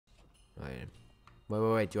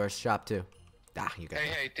Wait. Yours shop too. Ah, you got.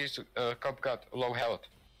 Hey, this cop got low health.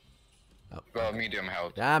 Oh, Well, okay. medium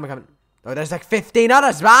health. Yeah, I'm coming. Oh, there's like 15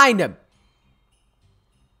 others behind him.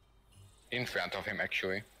 In front of him,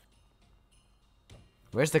 actually.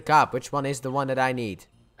 Where's the cop? Which one is the one that I need?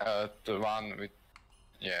 The one with...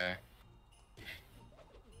 Yeah.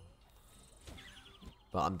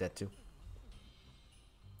 Well, I'm dead too.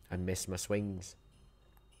 I missed my swings.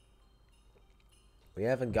 We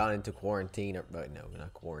haven't gone into quarantine, or no,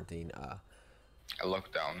 not quarantine. A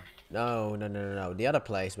lockdown. No. The other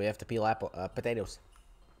place we have to peel potatoes.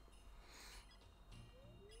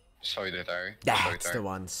 Solitary. That's the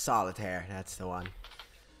one. Solitaire. That's the one.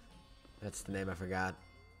 That's the name I forgot.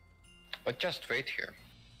 But just wait here.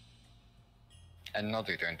 And not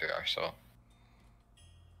return to our cell.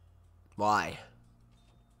 Why?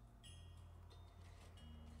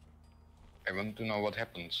 I want to know what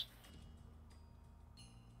happens.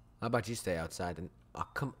 How about you stay outside and... Oh,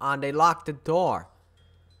 come on. They locked the door.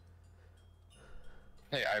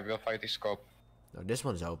 Hey, I will fight this cop. No, this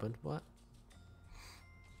one's open. What?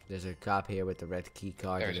 There's a cop here with the red key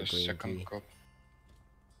card and There's a a green second key. cop.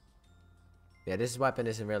 Yeah, this weapon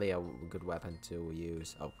isn't really a good weapon to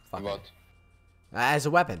use. Oh, fuck What? it. As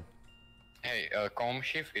a weapon. Hey, calm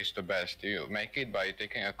shift is the best. You make it by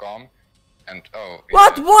taking a calm and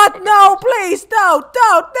What? No, please, no,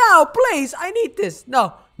 please. I need this.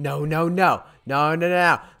 No. Don't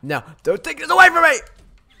take this away from me.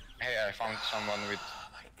 Hey, I found someone with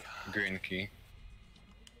green key.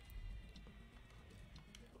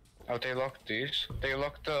 Oh, they locked these. They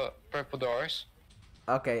locked the purple doors.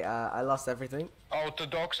 Okay, I lost everything. Oh, the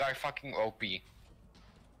dogs are fucking OP.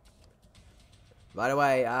 By the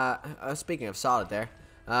way, speaking of solitaire,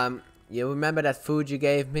 you remember that food you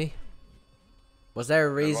gave me? Was there a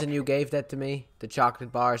reason you gave that to me? The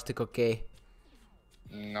chocolate bars, the cookie?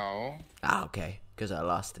 No. Ah, okay, because I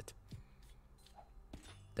lost it.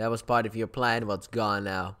 That was part of your plan, what's gone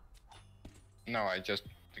now? No, I just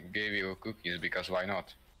gave you cookies because why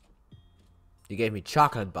not? You gave me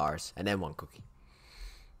chocolate bars and then one cookie.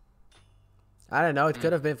 I don't know, it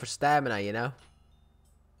could have been for stamina, you know?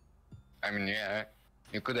 I mean, yeah,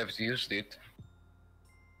 you could have used it.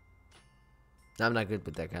 I'm not good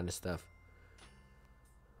with that kind of stuff.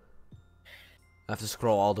 I have to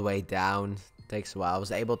scroll all the way down. Takes a while. I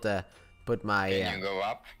was able to put my... Can you go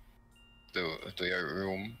up to your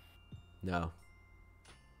room? No.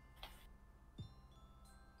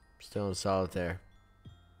 Still in solitaire.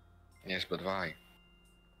 Yes, but why?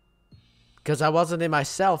 Because I wasn't in my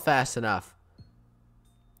cell fast enough.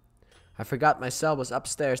 I forgot my cell was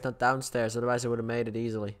upstairs, not downstairs. Otherwise, I would have made it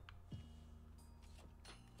easily.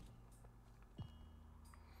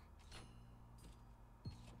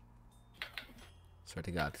 Swear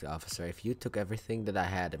to God, officer, if you took everything that I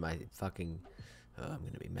had in my fucking... Oh, I'm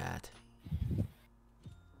gonna be mad.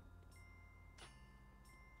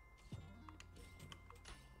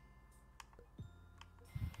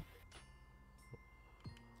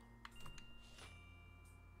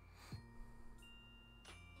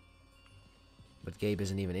 But Gabe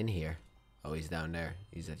isn't even in here. Oh, he's down there.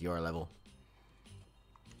 He's at your level.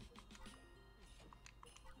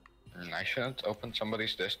 I shouldn't open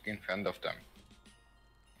somebody's desk in front of them.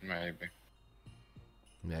 Maybe.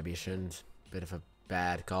 Maybe you shouldn't. Bit of a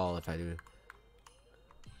bad call if I do.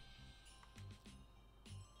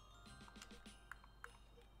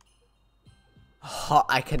 Oh,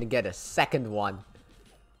 I can get a second one.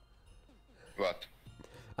 What?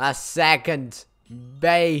 A second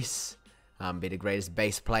base. I'm be the greatest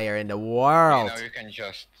bass player in the world. You know, you can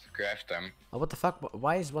just craft them. Oh, what the fuck?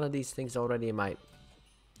 Why is one of these things already in my...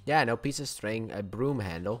 Yeah, no, piece of string, a broom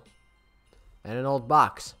handle, and an old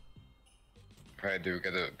box. Where do you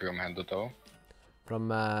get a broom handle though? From,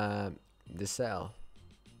 the cell.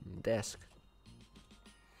 Desk.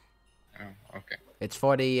 Oh, okay. It's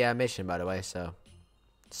for the mission, by the way, so...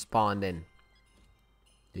 Spawned in.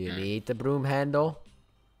 Do you need the broom handle?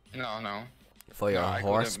 No. For your No,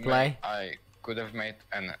 horseplay? I could have made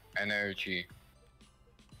an energy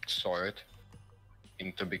sword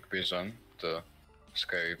into big prison, the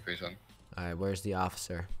scary prison. Alright, where's the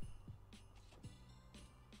officer?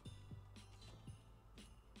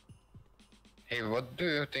 Hey, what do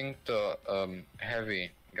you think the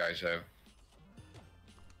heavy guys have?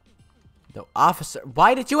 No, officer.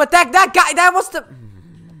 Why did you attack that guy? That was the...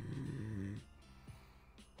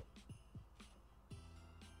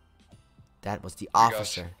 That was the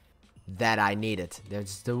officer that I needed.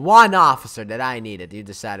 There's the one officer that I needed. You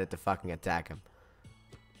decided to fucking attack him.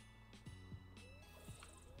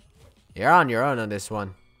 You're on your own on this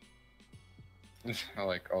one.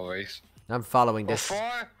 Like always. I'm following this.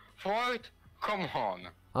 For it! Come on.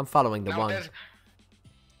 I'm following the Now one. there's...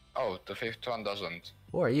 Oh, the fifth one doesn't.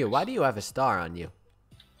 Who are you? Why do you have a star on you?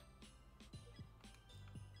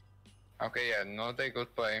 Okay, yeah, not a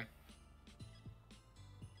good play.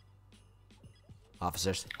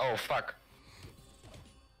 Officers. Oh, fuck.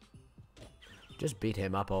 Just beat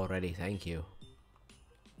him up already, thank you.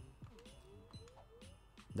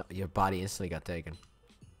 No, your body instantly got taken.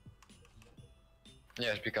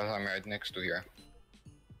 Yes, because I'm right next to here.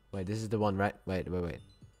 Wait, this is the one, right? Wait.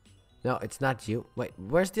 No, it's not you. Wait,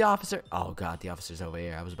 where's the officer? Oh god, the officer's over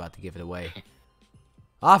here. I was about to give it away.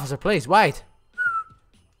 Officer, please, wait!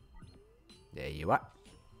 There you are.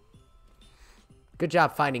 Good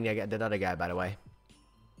job finding that other guy, by the way.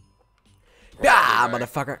 Yeah,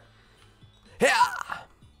 motherfucker! Yeah!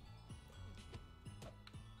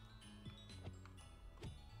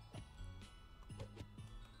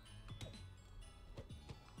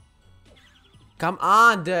 Come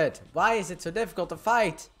on, dude! Why is it so difficult to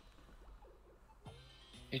fight?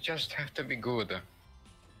 You just have to be good.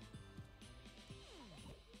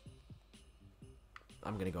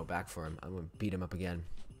 I'm gonna go back for him. I'm gonna beat him up again.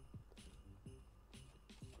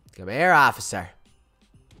 Come here, officer.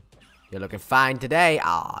 You're looking fine today.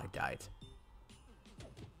 Ah, I died.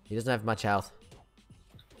 He doesn't have much health.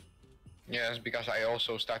 Yes, because I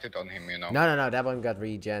also started on him, you know. No. That one got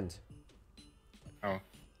regened. Oh,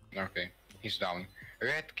 okay. He's down.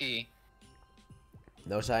 Red key.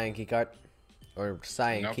 No cyan key card. Or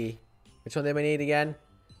cyan Nope. key. Which one did we need again?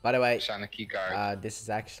 By the way, Sign a key card. this is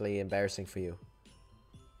actually embarrassing for you.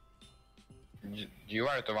 You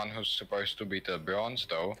are the one who's supposed to be the bronze,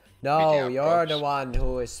 though. No, Beating up you're the cops. one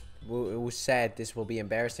who said this will be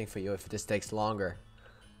embarrassing for you if this takes longer.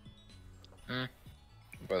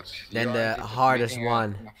 But Then you the are hardest beating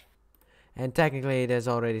one. up- And technically it is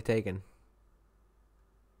already taken.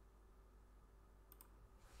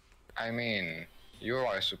 I mean, you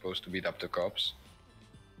are supposed to beat up the cops.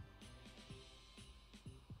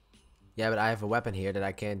 Yeah, but I have a weapon here that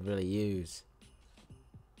I can't really use.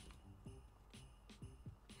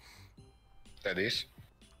 That is.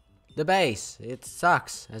 The base. It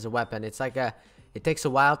sucks as a weapon. It's like a... It takes a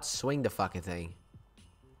while to swing the fucking thing.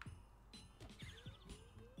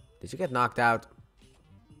 Did you get knocked out?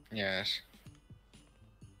 Yes.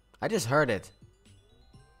 I just heard it.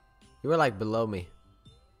 You were like below me.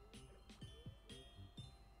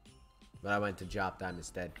 But I went to job time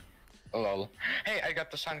instead. Lol. Hey, I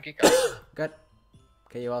got the sun key card. Good.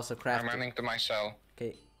 Can you also craft I'm it? running to my cell.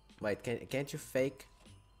 Okay. Wait, can't you fake?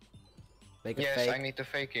 Make a Yes, fake? I need to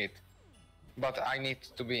fake it. But I need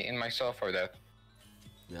to be in my cell for that.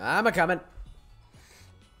 I'm a coming.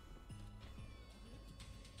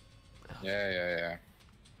 Yeah.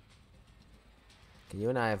 You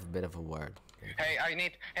and I have a bit of a word.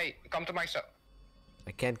 Hey, come to my cell.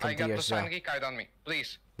 I can't come I to got your the cell. sun key card on me,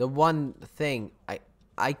 please. The one thing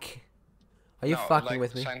are you No, fucking like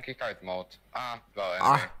with me? Sun key card mode. Well,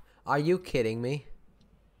 anyway. Are you kidding me?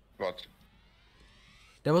 What?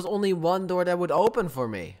 There was only one door that would open for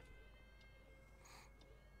me.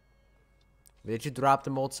 Did you drop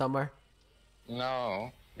the mold somewhere?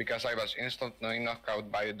 No, because I was instantly knocked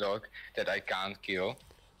out by a dog that I can't kill.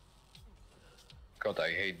 God,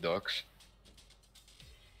 I hate dogs.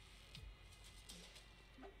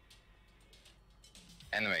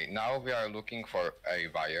 Anyway, now we are looking for a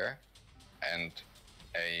wire and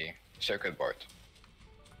a circuit board.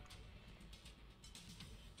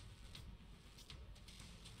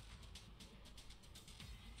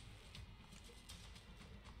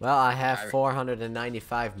 Well, I have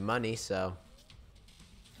 495 money, so...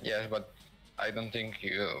 Yes, but I don't think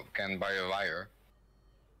you can buy a wire.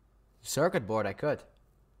 Circuit board, I could.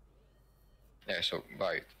 Yeah, so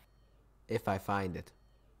buy it. If I find it.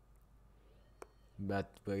 But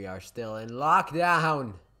we are still in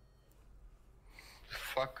lockdown.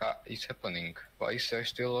 Fuck is happening? Why is there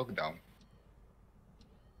still lockdown?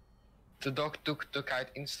 The dog took the kite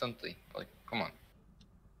instantly. Like, come on.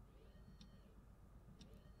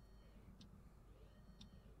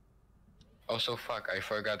 Also, fuck, I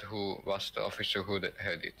forgot who was the officer who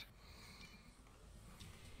had it.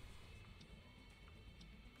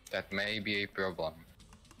 That may be a problem.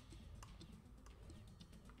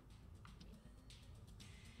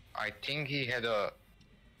 I think he had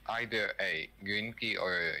either a green key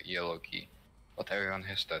or a yellow key. But everyone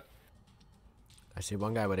has that. I see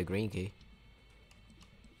one guy with a green key.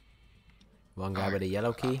 One guy with a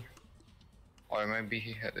yellow key. Or maybe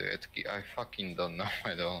he had a red key. I fucking don't know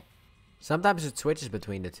at all. Sometimes it switches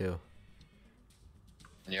between the two.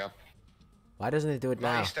 Yep. Why doesn't it do it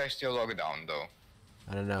Why now? is there still lockdown though?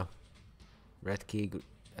 I don't know. Red key,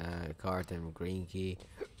 card and green key.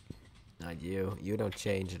 Not you. You don't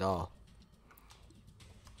change at all.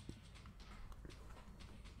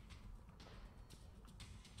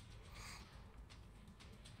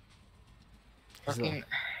 Fucking.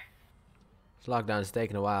 This lockdown is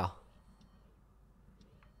taking a while.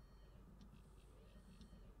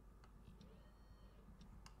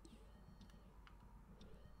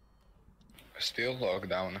 Still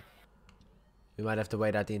lockdown. We might have to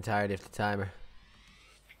wait out the entirety of the timer.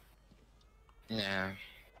 Yeah.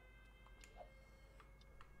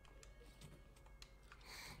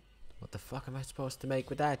 What the fuck am I supposed to make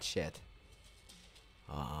with that shit?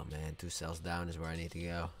 Oh man, 2 cells down is where I need to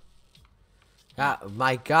go. Ah,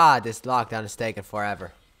 my god, this lockdown is taking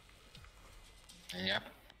forever. Yep.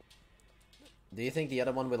 Do you think the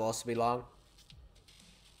other one will also be long?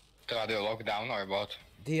 The other lockdown or what?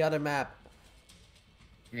 The other map.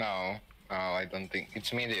 No, I don't think.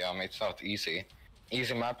 It's medium, it's not easy.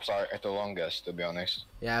 Easy maps are at the longest, to be honest.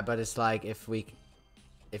 Yeah, but it's like if we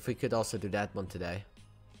could also do that one today.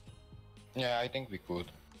 Yeah, I think we could.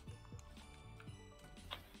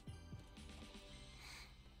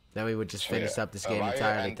 Then we would just finish up this game wire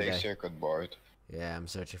entirely and today. a circuit board. Yeah, I'm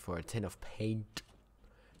searching for a tin of paint.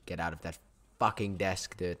 Get out of that fucking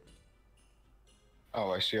desk, dude.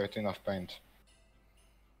 Oh, I see a tin of paint.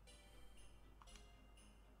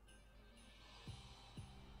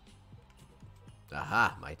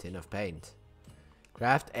 Aha, my tin of paint.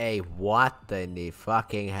 Craft a what in the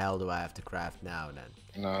fucking hell do I have to craft now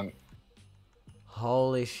then? No,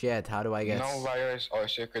 Holy shit, how do I get... no wires or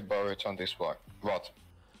circuit boards on this block. What?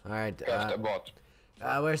 Alright, Craft a what?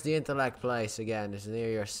 where's the intellect place again? It's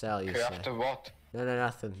near your cell, you Craft said. a what? No,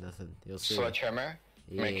 nothing. You'll see. Sledgehammer?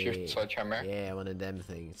 Makeshift sledgehammer? Yeah, one of them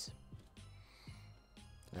things.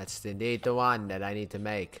 That's indeed the one that I need to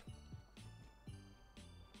make.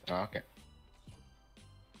 Okay.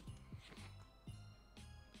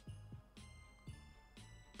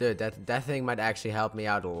 Dude, that thing might actually help me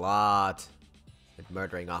out a lot with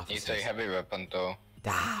murdering officers. It's a heavy weapon though.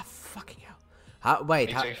 Ah, fucking hell. How, wait,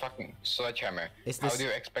 It's a fucking sledgehammer. Is How this... do you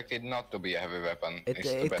expect it not to be a heavy weapon?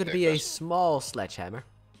 It could be a small sledgehammer.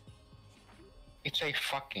 It's a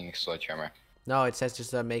fucking sledgehammer. No, it says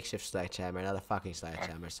just a makeshift sledgehammer, not a fucking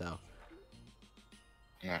sledgehammer, so...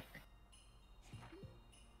 No.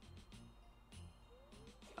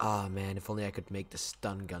 Oh man, if only I could make the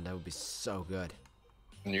stun gun, that would be so good.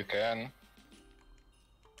 You can.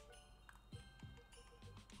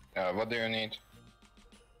 What do you need?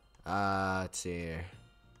 Let's see here.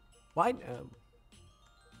 Why? Let's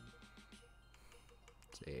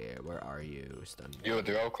see here. Where are you, stun gun? You're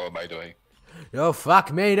the local, by the way. No,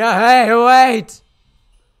 fuck me. No, hey, wait!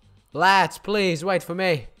 Lads, please, wait for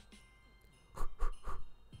me.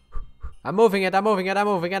 I'm moving it. Come on,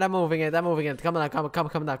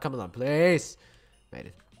 come on, please. Made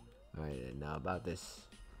it. Alright, now about this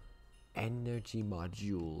energy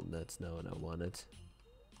module. That's not what I wanted.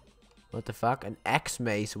 What the fuck? An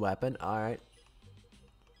X-mace weapon? Alright.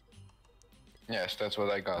 Yes, that's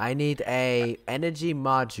what I got. I need a energy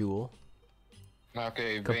module.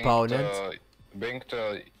 Okay, Component. bring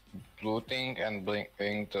the blue thing and bring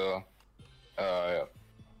the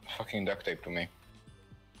fucking duct tape to me.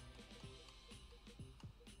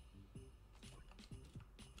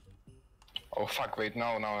 Oh fuck, wait,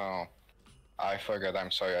 no. I forgot,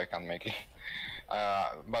 I'm sorry, I can't make it.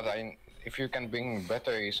 But if you can bring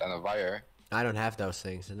batteries and a wire. I don't have those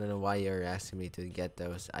things. I don't know why you're asking me to get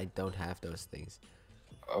those. I don't have those things.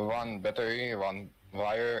 One battery, one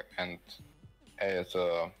wire, and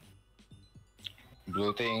the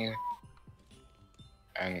blue thing.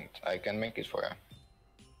 And I can make it for you.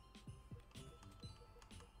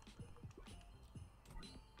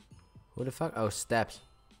 Who the fuck? Oh, steps.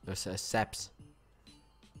 No, seps.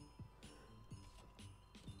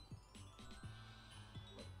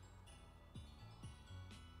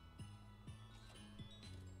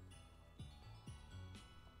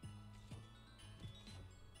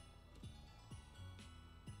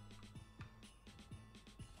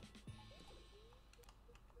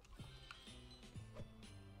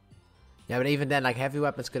 Yeah, but even then, like, heavy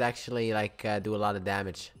weapons could actually, like, do a lot of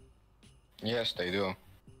damage. Yes, they do.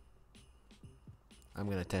 I'm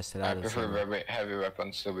gonna test it I out. prefer very heavy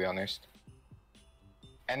weapons, to be honest.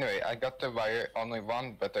 Anyway, I got the wire, only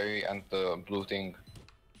one battery and the blue thing.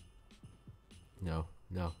 No.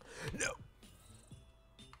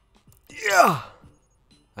 Yeah!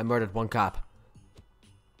 I murdered one cop.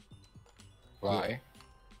 Why?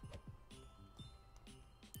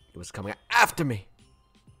 He was coming after me.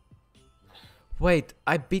 Wait,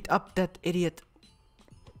 I beat up that idiot.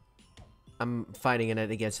 I'm fighting in it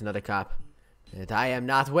against another cop. And I am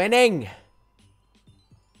not winning.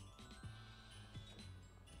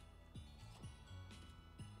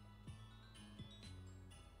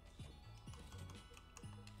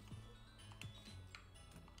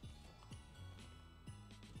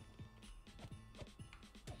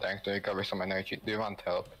 Trying to recover some energy. Do you want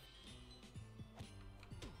help?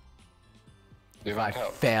 Do you If want I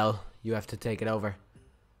help? fail, you have to take it over.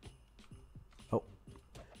 Oh.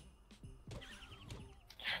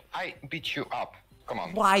 I beat you up. Come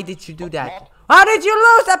on. Why did you do that? What? How did you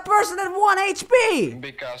lose that person at 1 HP?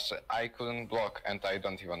 Because I couldn't block and I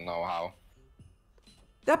don't even know how.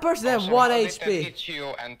 That person had Also, 1 how did that HP. hit you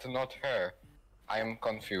and not her? I am That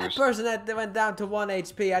confused. person that went down to 1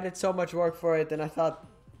 HP. I did so much work for it, and I thought.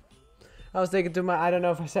 I was thinking to my. I don't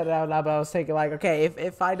know if I said it out loud, but I was thinking like, okay,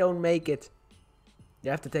 if I don't make it, you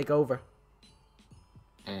have to take over.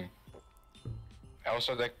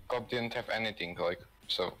 Also, the cop didn't have anything, like,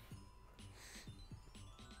 so.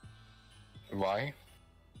 Why?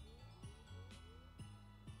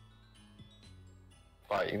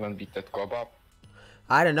 Why even beat that cop up?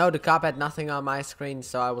 I don't know. The cop had nothing on my screen,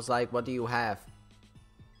 so I was like, "What do you have?"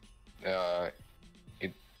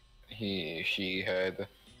 She had,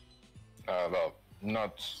 well,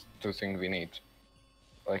 not the thing we need,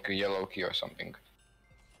 like a yellow key or something.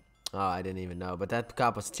 Oh, I didn't even know. But that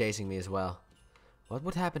cop was chasing me as well. What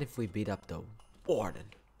would happen if we beat up the warden?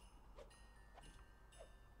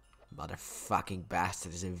 Motherfucking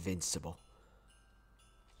bastard is invincible.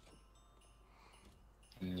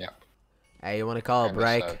 Yep. Hey, you wanna call a Kinda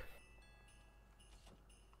break? sad.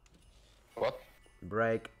 What?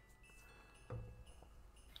 Break.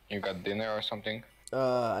 You got dinner or something?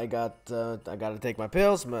 I gotta take my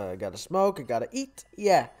pills. I gotta smoke. I gotta eat.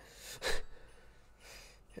 Yeah.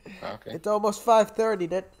 Okay. It's almost 5:30.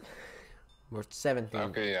 That. We're 17:30,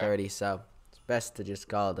 Okay, yeah. so it's best to just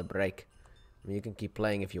call it a break. I mean, you can keep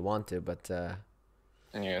playing if you want to, but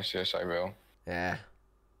Yes, I will. yeah.